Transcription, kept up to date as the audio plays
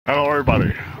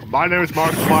everybody. My name is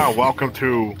Mark Smile. Welcome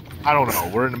to, I don't know,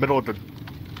 we're in the middle of the...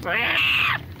 I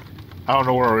don't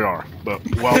know where we are, but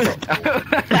welcome.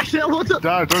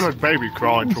 There's a baby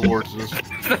crawling towards us.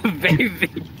 Baby.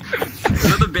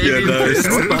 The baby.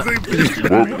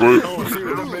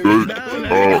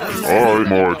 Alright,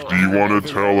 Mark, do you want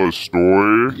to tell a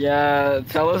story? Yeah,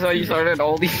 tell us how you started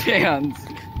OnlyFans.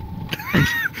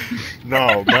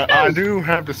 No, but I do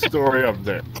have the story up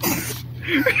there.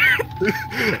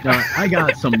 No, I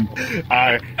got some.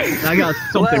 I got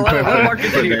something. Let Mark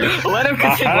continue. Let him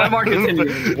continue. Let Mark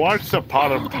continue. Once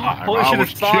upon a time, Holy I shit,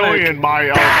 was it's Sonic. chilling in my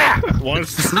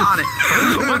once. Sonic.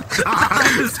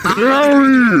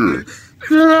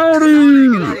 Get out of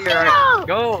here!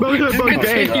 Go. Just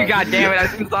continue, goddammit.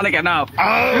 I've seen Sonic enough.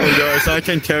 Oh, Guys, I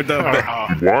can tear them.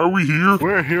 Why are we here?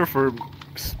 We're here for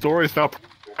stories that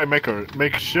I make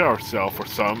shit ourselves or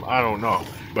some. I don't know,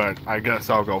 but I guess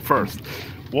I'll go first.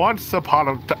 Once upon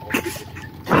a time.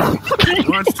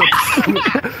 Once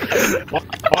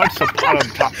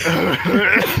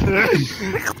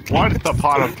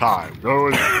upon a time, there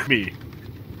was me.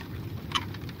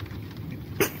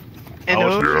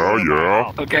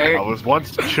 Yeah. Okay. I was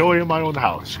once chilling in my own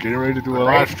house, getting ready to do a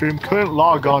live stream, couldn't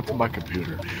log on to my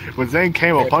computer. But then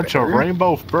came a bunch of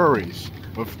rainbow furries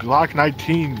with Glock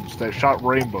 19s that shot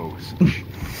rainbows.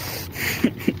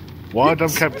 One of them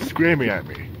kept screaming at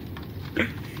me.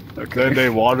 Okay. Then they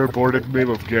waterboarded me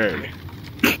with gay.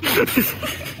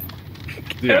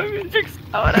 Yeah.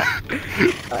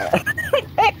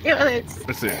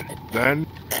 Let's see. Then,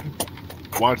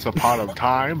 once upon a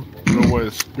time, there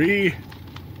was me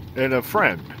and a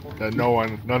friend that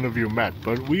none of you met,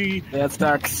 but we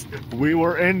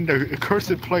were in the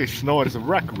accursed place known as the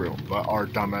Rec Room, but our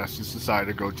dumbasses decided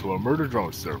to go to a murder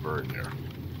drone server in there.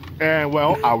 And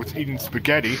well, I was eating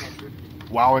spaghetti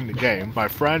while in the game. My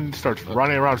friend starts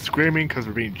running around screaming because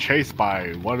we're being chased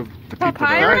by one of the people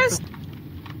Papyrus?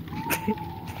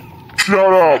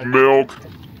 Shut up, Milk!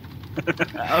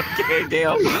 Okay,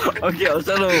 damn. Okay, I'll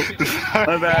settle.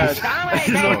 My bad.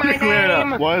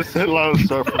 Once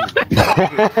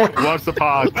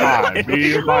upon a time,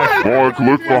 me and my Mark,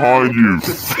 look behind you!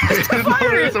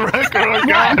 There's a record on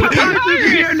God.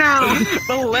 Here now.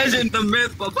 The legend, the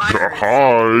myth, Papyrus.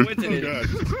 Hi!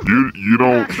 You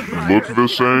don't look the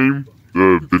same?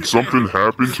 Did something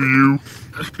happen to you?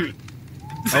 Okay.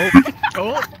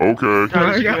 Oh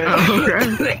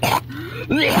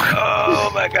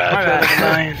my god.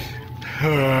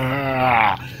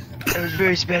 That was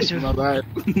very special. My bad.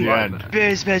 Yeah.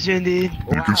 Very special indeed.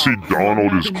 You can see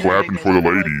Donald is clapping for the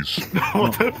ladies.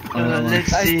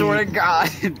 Let's I see. swear to God.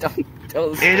 Don't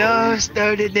tell us. It all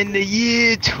started in the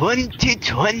year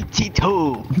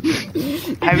 2022.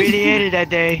 I really hated that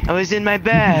day. I was in my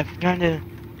bath, trying to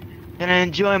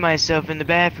enjoy myself in the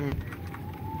bathroom.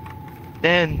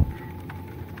 Then,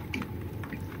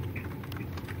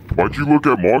 Why'd you look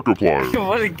at Markiplier? I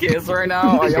want to kiss right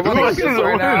now. I want to kiss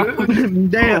right now.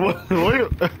 Damn.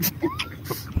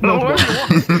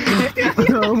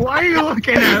 Why are you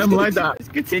looking at him like that? Let's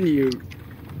continue.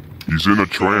 He's in a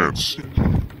trance.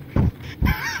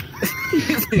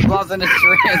 He's lost in a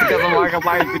trance because of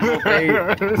Markiplier's beautiful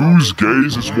face. Whose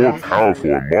gaze is more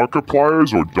powerful,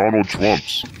 Markiplier's or Donald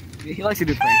Trump's? He likes to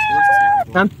do pranks.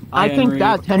 I think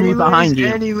that's Henry behind you.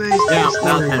 Anyways, Yeah, that's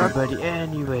Henry. everybody.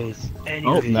 Anyways. I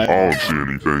don't see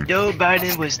anything. Joe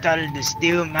Biden was starting to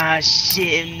steal my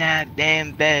shit in that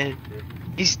damn bed.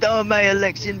 He stole my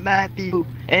election, my people,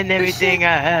 and everything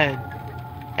I had.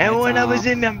 And when I was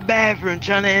in my bathroom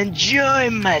trying to enjoy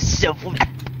myself with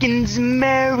Africans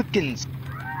Americans,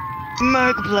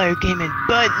 Markiplier came in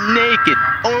butt naked,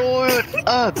 oiled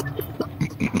up.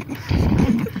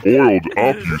 Oiled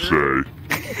up, you say?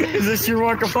 Is this your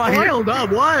Markiplier? Oiled up?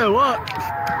 Why? What?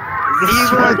 He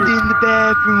walked in the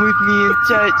bathroom with me and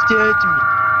touched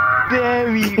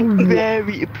me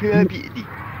very appropriately.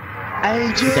 I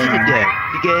enjoyed it though,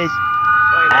 because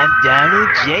I'm Donald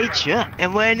J. Trump.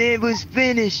 And when it was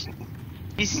finished,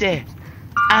 he said,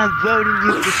 I'm voting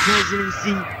you for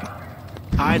presidency.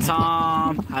 Hi,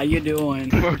 Tom. How you doing?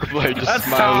 Markiplier just That's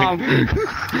smiling. Tom.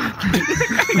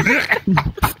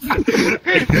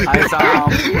 Hi,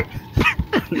 Tom.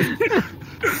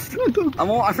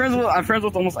 I'm friends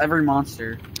with almost every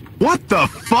monster. What the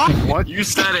fuck? What? You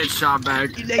said it,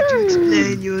 Shotbag. You'd like to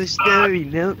explain your story,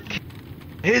 Milk?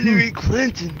 Hillary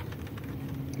Clinton.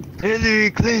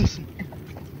 Hillary Clinton.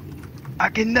 I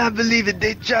cannot believe it.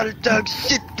 They try to talk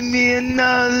shit to me and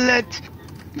all that.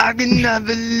 I cannot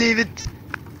believe it.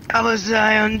 I was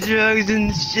high on drugs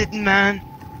and shit, man.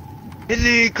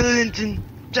 Hillary Clinton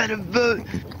tried to vote.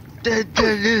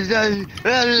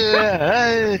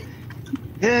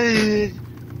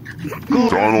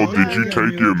 Donald, did you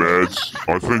take your meds?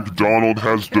 I think Donald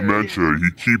has dementia.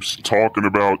 He keeps talking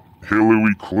about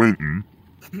Hillary Clinton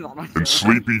and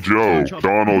Sleepy Joe.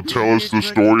 Donald, tell us the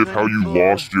story of how you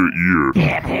lost your ear.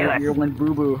 You're like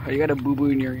boo-boo. You got a boo-boo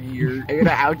in your ear. You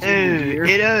got an ouchie in your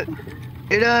ear.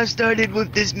 It all started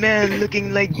with this man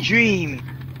looking like Dream.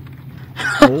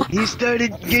 He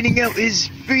started getting out his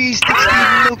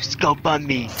 360 no scope on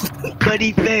me, but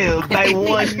he failed by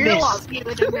one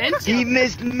miss. He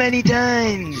missed many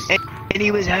times, and he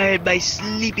was hired by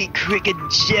Sleepy Cricket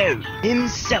Joe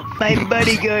himself. My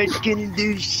bodyguard couldn't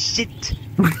do shit,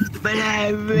 but I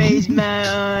raised my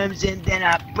arms and then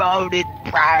I brought it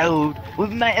proud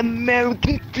with my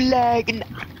American flag and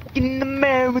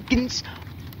Americans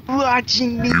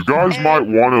watching me. You guys might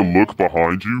want to look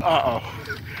behind you. Uh-oh.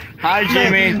 Hi,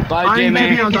 Jimmy. Bye, Jimmy.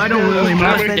 I don't really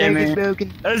mind. Jimmy.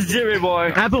 That's Jimmy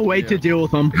boy. I have a way to deal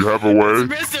with him. You have a way?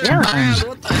 Mr. Krabs,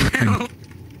 what the hell?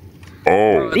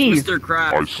 Oh, Mr.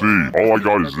 Krabs. I see. All I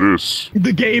got is this.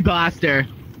 The gay blaster.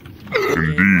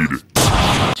 Indeed.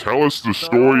 Tell us the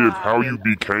story of how you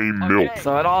became milk.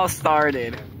 So it all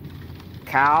started.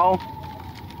 Cow,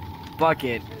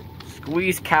 bucket,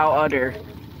 squeeze cow udder.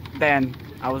 Then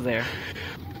I was there.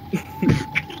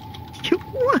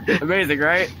 Amazing,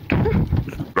 right?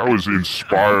 That was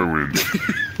inspiring.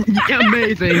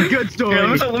 Amazing. Good story. Here,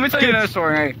 let me tell you another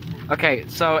story. Right? Okay,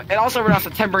 so it also started on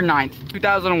September 9th,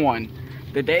 2001.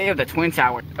 The day of the Twin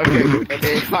Tower.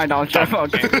 Okay, fine, Donald Trump.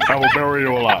 Okay. I will bury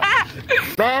you alive.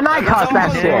 Man, I caught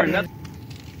that shit. No,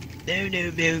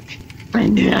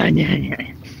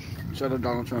 Shut up,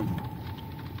 Donald Trump.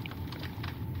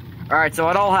 Alright, so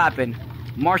it all happened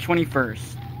March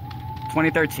 21st,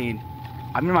 2013.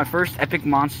 I made my first epic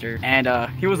monster, and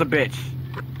he was a bitch.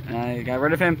 And I got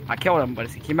rid of him, I killed him, but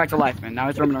he came back to life, and now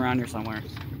he's roaming around here somewhere.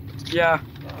 Yeah.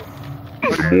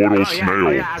 Immortal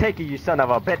snail. Take it, you son of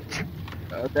a bitch.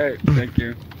 Okay, thank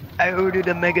you. I ordered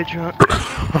a Megatron.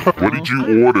 What did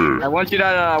you order? I want you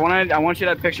that, I want you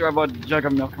that picture of a jug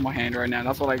of milk in my hand right now.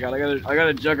 That's what I got. I got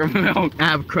a jug of milk. I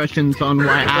have questions on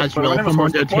why Asriel from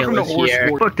Undertale is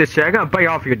here. Fuck this shit, I gotta bite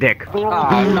off your dick. Oh,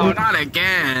 no, not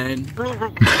again.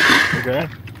 Okay.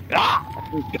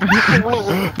 Hey,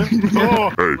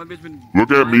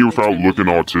 look at me without looking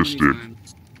autistic.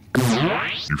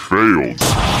 You failed.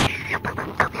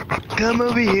 Come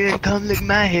over here and come lick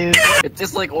my hair. It's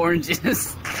just like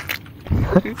oranges.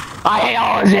 I hate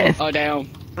oranges! Oh, damn.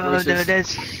 Oh no,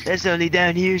 that's only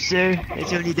down here, sir.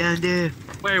 That's only down there.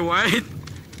 Wait, what?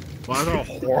 What a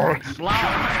horse.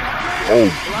 Oh,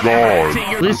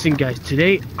 God. Listen, guys,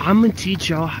 today I'm gonna teach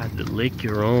y'all how to lick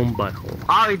your own butthole.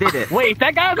 I already did it. Wait,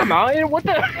 that guy's a mountain? What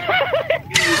the?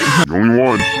 The only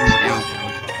one.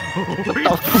 What the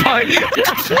fuck?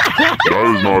 That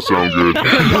does not sound good.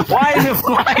 Why is it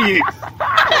flying?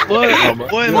 What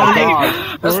am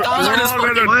I? The stars are just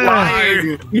fucking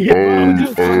flying.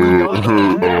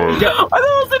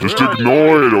 Just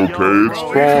ignore it, okay? It's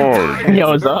fine. Yo,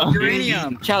 what's up?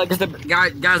 Uranium. Charlie, because the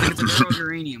guys, it's a barrel of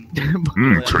uranium.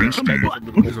 Tasty.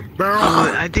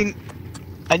 I think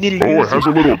I need to Oh, it use has a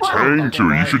little tang to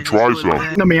it. You should try some.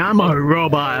 I mean, I'm a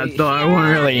robot, so I won't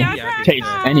really taste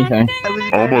anything.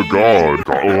 Oh my God.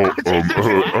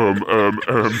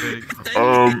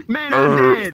 Man,